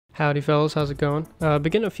Howdy fellas, how's it going? Been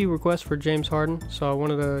getting a few requests for James Harden, so I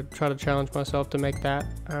wanted to try to challenge myself to make that.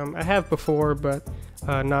 I have before, but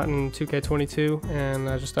not in 2K22, and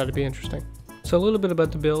I just thought it'd be interesting. So a little bit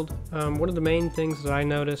about the build. One of the main things that I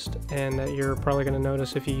noticed, and that you're probably going to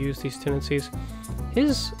notice if you use these tendencies,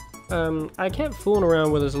 is I kept fooling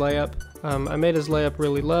around with his layup. I made his layup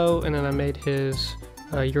really low, and then I made his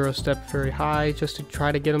Euro step very high just to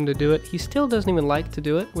try to get him to do it. He still doesn't even like to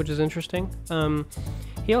do it, which is interesting.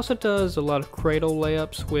 He also does a lot of cradle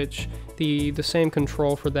layups, which the same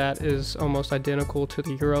control for that is almost identical to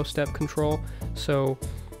the Euro step control. So,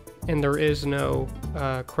 and there is no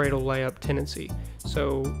cradle layup tendency.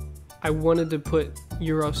 So I wanted to put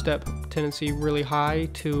Euro step tendency really high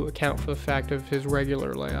to account for the fact of his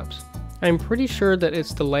regular layups. I'm pretty sure that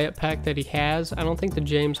it's the layup pack that he has. I don't think the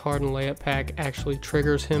James Harden layup pack actually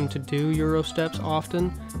triggers him to do Euro steps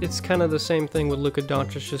often. It's kind of the same thing with Luka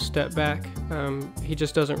Doncic's step back. He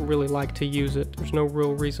just doesn't really like to use it. There's no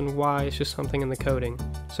real reason why, it's just something in the coding.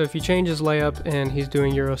 So if you change his layup and he's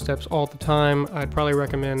doing Euro steps all the time, I'd probably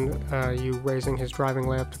recommend you raising his driving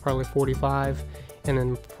layup to probably 45, and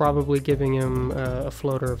then probably giving him a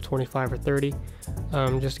floater of 25 or 30,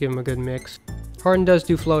 just to give him a good mix. Harden does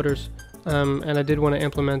do floaters. And I did want to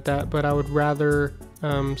implement that, but I would rather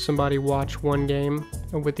somebody watch one game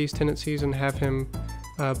with these tendencies and have him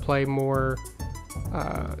play more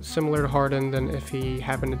similar to Harden than if he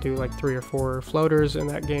happened to do like 3 or 4 floaters in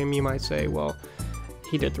that game. You might say, well,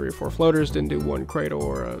 he did 3 or 4 floaters, didn't do one cradle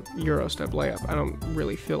or a Euro step layup. I don't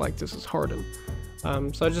really feel like this is Harden.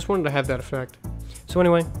 So I just wanted to have that effect. So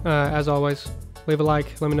anyway, as always, leave a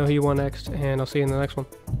like, let me know who you want next, and I'll see you in the next one.